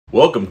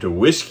Welcome to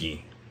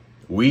Whiskey,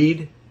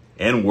 Weed,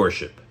 and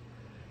Worship,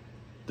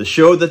 the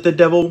show that the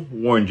devil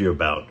warned you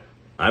about.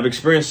 I've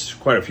experienced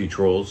quite a few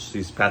trolls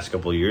these past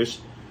couple of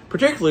years,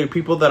 particularly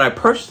people that I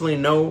personally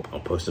know. I'll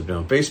post them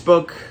on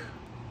Facebook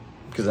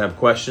because I have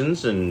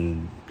questions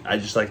and I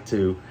just like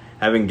to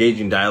have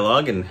engaging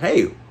dialogue. And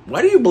hey,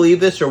 why do you believe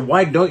this or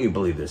why don't you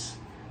believe this?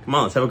 Come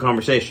on, let's have a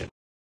conversation.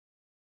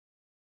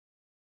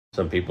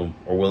 Some people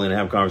are willing to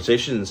have a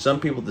conversation and some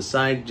people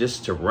decide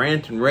just to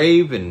rant and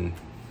rave and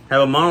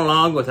have a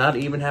monologue without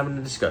even having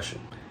a discussion.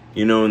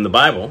 You know, in the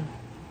Bible,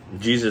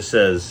 Jesus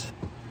says,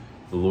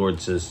 the Lord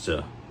says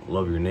to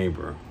love your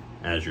neighbor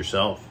as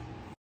yourself.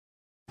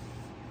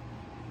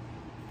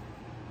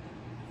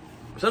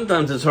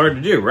 Sometimes it's hard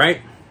to do, right?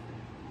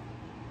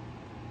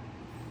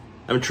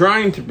 I'm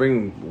trying to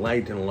bring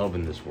light and love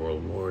in this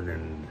world, Lord,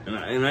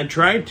 and I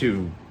try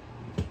to,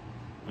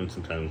 and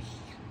sometimes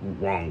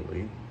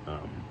wrongly,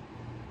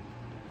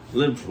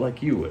 live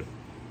like you would.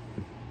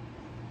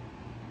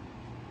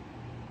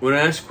 When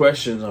I asked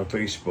questions on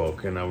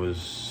Facebook and I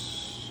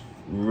was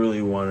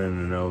really wanting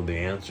to know the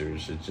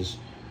answers,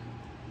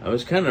 I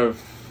was kind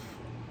of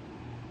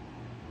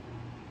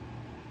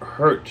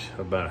hurt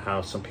about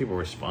how some people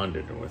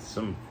responded with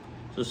some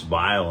just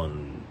vile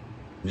and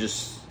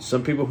just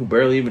some people who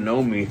barely even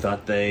know me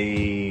thought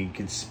they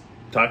could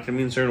talk to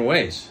me in certain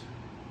ways.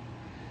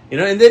 You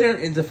know, and they don't,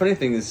 and the funny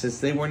thing is,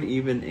 since they weren't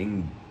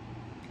even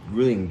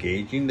really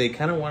engaging, they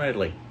kind of wanted to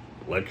like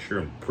lecture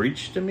and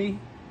preach to me.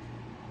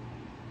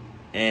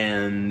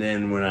 And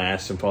then when I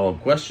asked some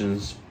follow-up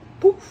questions,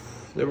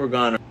 poof, they were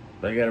gone.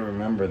 I gotta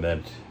remember that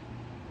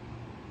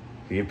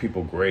to give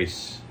people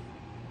grace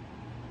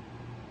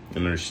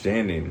and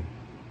understanding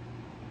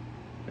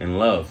and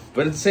love,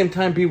 but at the same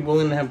time be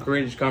willing to have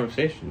courageous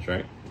conversations,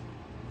 right?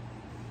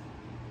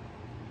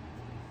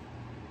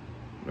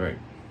 Right.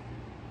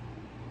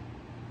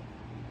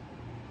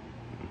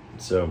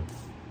 So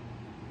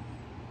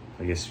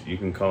I guess you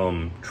can call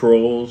them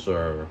trolls,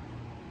 or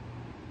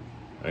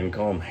I can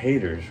call them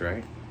haters,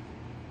 right?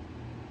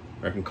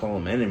 Or I can call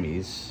them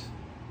enemies.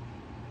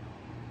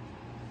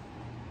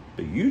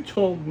 But you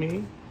told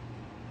me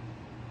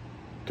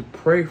to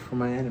pray for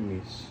my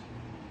enemies.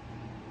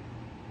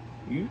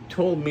 You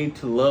told me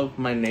to love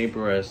my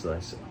neighbor as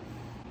thyself.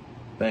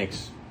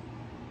 Thanks.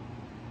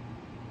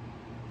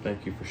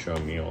 Thank you for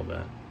showing me all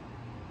that.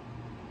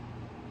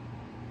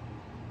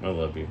 I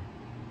love you.